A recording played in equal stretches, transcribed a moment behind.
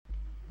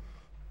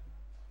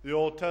The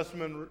Old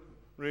Testament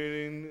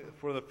reading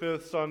for the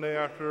fifth Sunday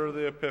after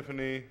the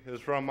Epiphany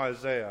is from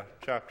Isaiah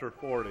chapter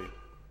 40.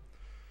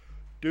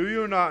 Do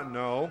you not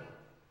know?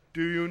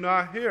 Do you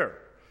not hear?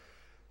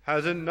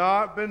 Has it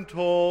not been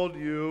told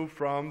you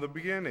from the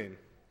beginning?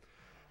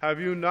 Have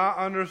you not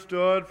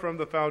understood from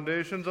the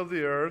foundations of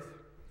the earth?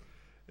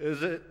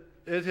 It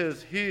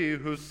is he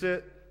who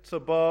sits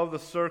above the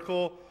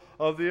circle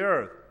of the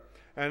earth,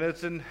 and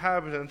its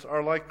inhabitants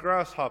are like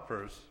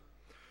grasshoppers,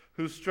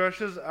 who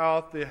stretches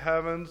out the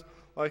heavens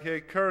like a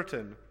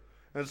curtain,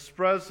 and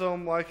spreads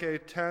them like a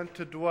tent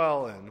to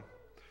dwell in,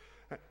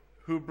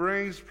 who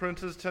brings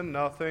princes to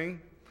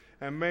nothing,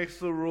 and makes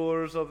the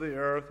rulers of the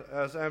earth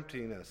as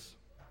emptiness.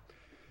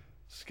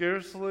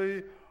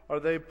 Scarcely are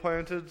they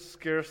planted,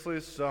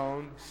 scarcely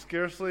sown,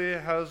 scarcely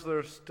has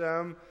their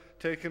stem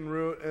taken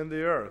root in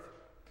the earth.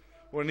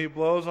 When he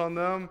blows on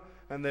them,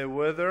 and they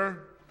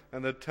wither,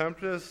 and the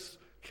tempest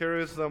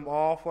carries them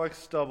off like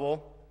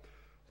stubble,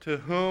 to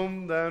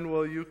whom then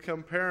will you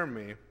compare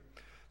me,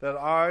 that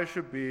I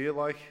should be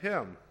like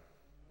him?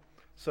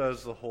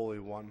 Says the Holy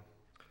One.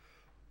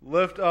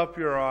 Lift up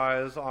your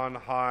eyes on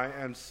high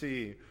and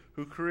see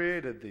who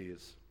created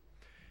these.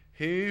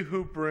 He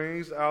who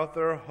brings out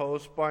their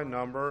host by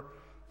number,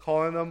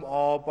 calling them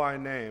all by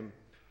name,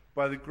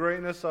 by the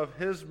greatness of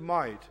his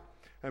might,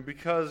 and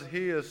because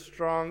he is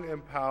strong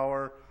in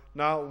power,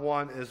 not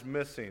one is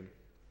missing.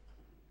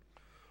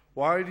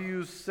 Why do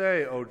you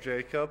say, O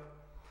Jacob,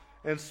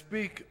 and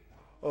speak,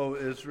 O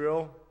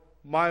Israel,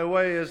 my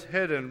way is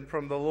hidden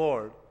from the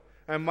Lord,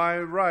 and my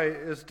right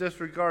is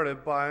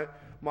disregarded by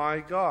my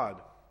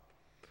God?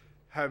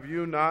 Have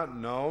you not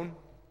known?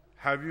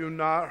 Have you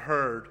not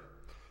heard?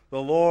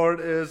 The Lord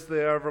is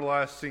the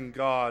everlasting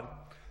God,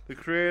 the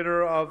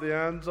creator of the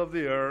ends of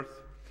the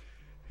earth.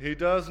 He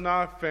does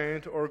not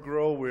faint or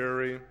grow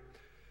weary.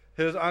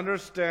 His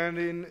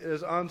understanding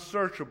is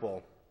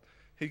unsearchable.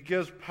 He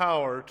gives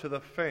power to the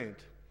faint,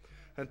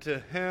 and to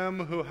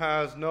him who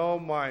has no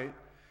might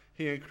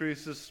he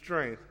increases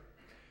strength.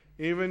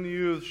 Even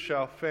youths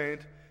shall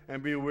faint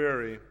and be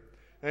weary,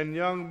 and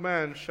young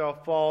men shall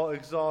fall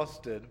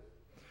exhausted.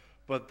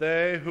 But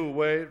they who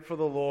wait for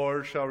the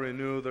Lord shall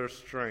renew their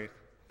strength.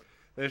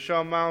 They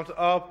shall mount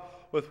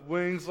up with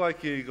wings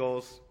like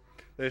eagles.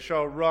 They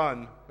shall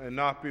run and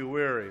not be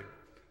weary.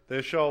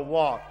 They shall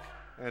walk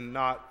and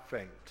not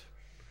faint.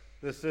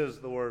 This is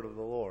the word of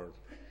the Lord.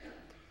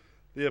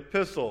 The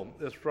epistle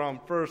is from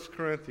 1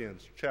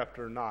 Corinthians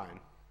chapter 9.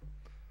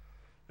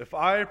 If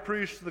I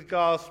preach the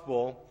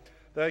gospel,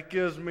 that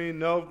gives me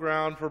no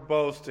ground for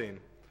boasting,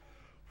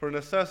 for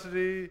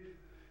necessity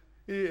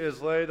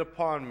is laid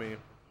upon me.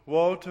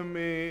 Woe to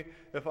me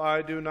if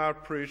I do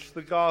not preach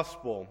the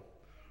gospel.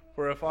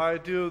 For if I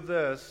do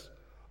this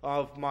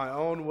of my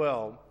own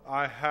will,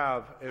 I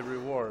have a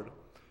reward,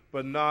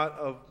 but not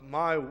of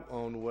my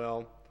own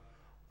will.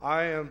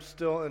 I am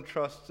still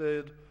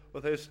entrusted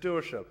with a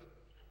stewardship.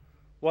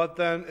 What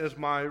then is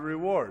my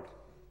reward?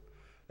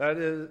 That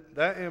is,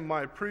 that in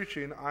my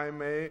preaching I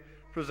may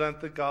present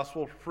the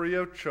gospel free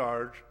of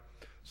charge,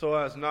 so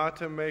as not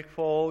to make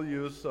full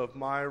use of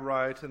my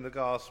right in the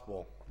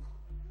gospel.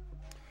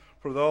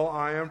 For though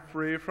I am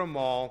free from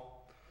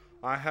all,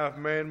 I have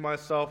made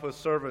myself a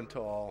servant to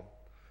all,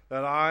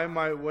 that I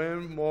might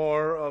win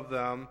more of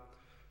them.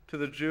 To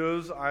the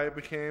Jews I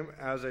became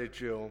as a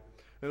Jew,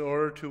 in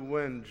order to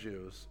win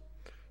Jews.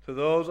 To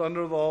those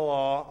under the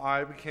law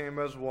I became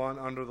as one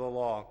under the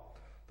law,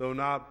 though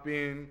not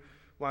being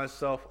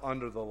myself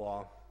under the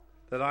law,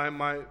 that I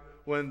might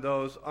win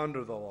those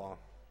under the law.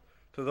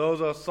 To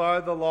those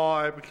outside the law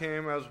I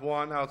became as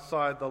one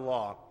outside the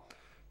law,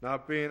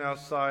 not being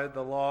outside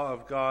the law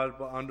of God,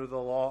 but under the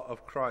law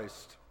of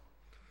Christ,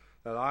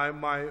 that I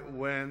might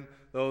win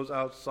those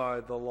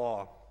outside the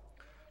law.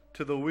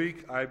 To the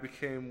weak I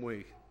became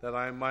weak, that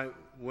I might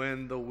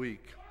win the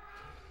weak.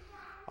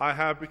 I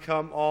have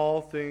become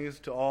all things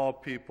to all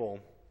people,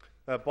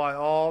 that by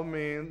all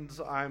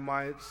means I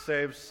might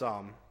save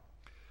some.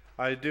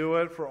 I do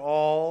it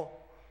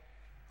all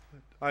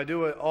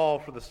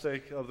for the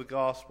sake of the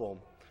gospel,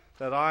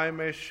 that I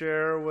may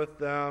share with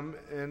them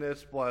in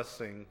its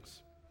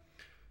blessings.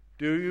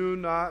 Do you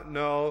not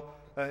know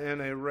that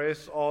in a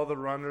race all the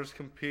runners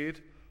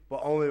compete, but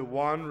only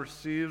one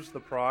receives the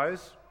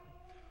prize?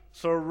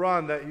 So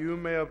run that you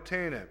may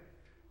obtain it.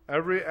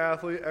 Every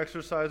athlete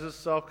exercises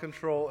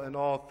self-control in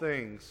all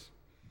things.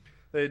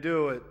 They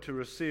do it to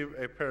receive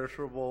a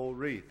perishable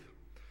wreath,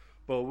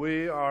 but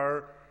we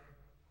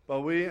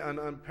an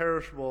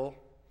imperishable.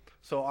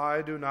 So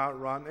I do not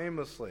run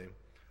aimlessly.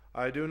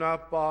 I do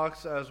not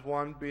box as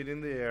one beating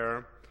the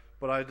air,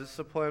 but I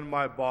discipline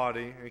my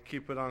body and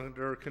keep it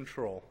under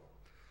control,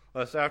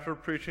 lest after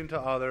preaching to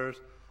others,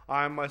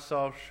 I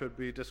myself should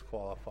be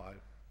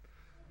disqualified.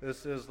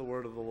 This is the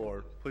word of the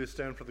Lord. Please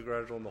stand for the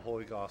gradual and the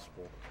Holy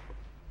Gospel.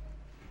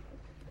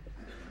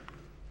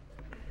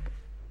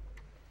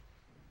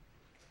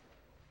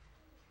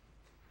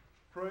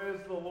 Praise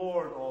the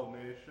Lord, all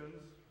nations.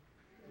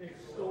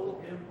 Extol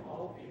him,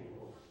 all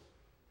peoples.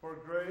 For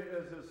great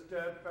is his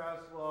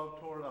steadfast love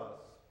toward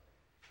us.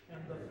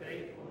 And the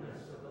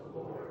faithfulness of the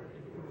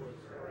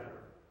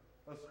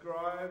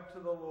Ascribe to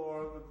the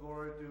Lord the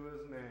glory due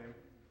his name.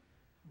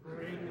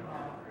 Bring an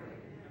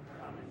offering and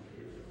come into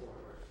his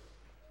courts.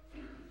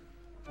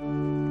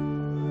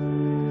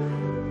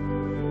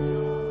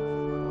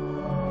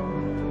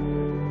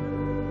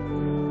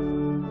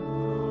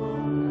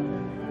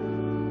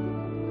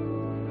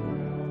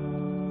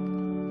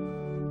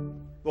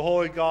 The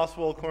Holy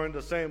Gospel according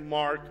to St.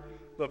 Mark,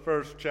 the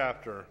first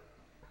chapter.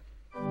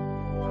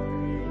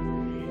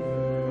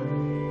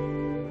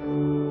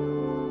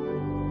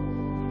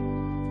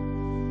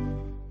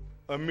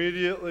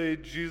 Immediately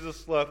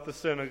Jesus left the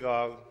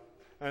synagogue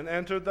and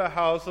entered the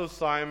house of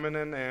Simon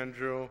and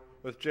Andrew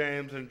with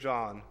James and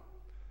John.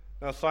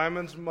 Now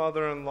Simon's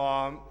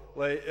mother-in-law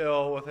lay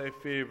ill with a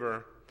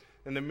fever,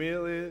 and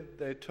immediately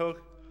they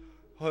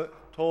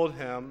told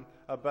him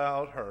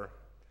about her.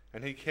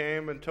 And he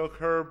came and took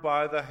her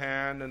by the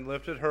hand and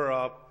lifted her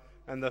up,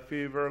 and the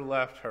fever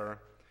left her,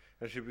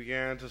 and she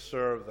began to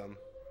serve them.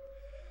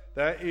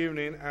 That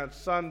evening at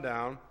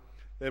sundown,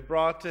 they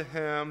brought to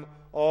him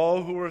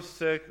all who were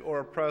sick or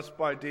oppressed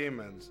by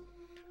demons,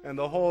 and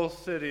the whole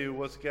city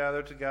was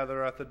gathered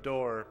together at the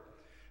door.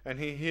 And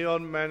he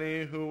healed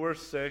many who were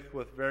sick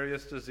with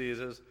various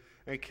diseases,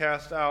 and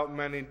cast out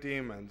many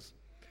demons.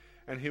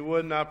 And he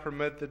would not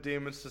permit the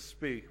demons to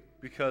speak,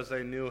 because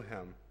they knew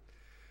him.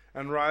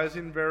 And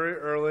rising very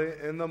early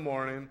in the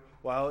morning,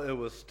 while it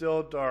was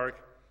still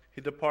dark, he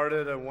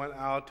departed and went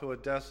out to a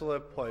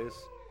desolate place,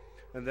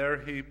 and there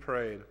he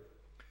prayed.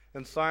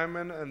 And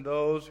Simon and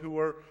those who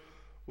were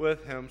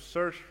with him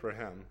searched for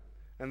him.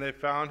 And they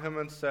found him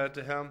and said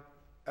to him,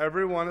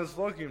 "Everyone is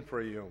looking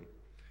for you."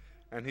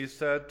 And he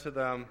said to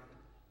them,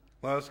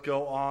 "Let us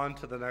go on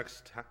to the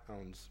next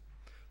towns,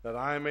 that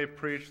I may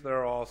preach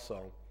there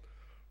also,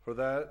 for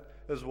that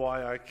is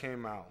why I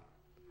came out."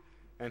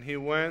 And he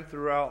went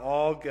throughout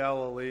all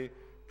Galilee,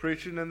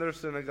 preaching in their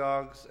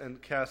synagogues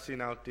and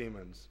casting out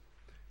demons.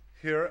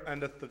 Here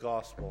endeth the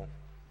gospel.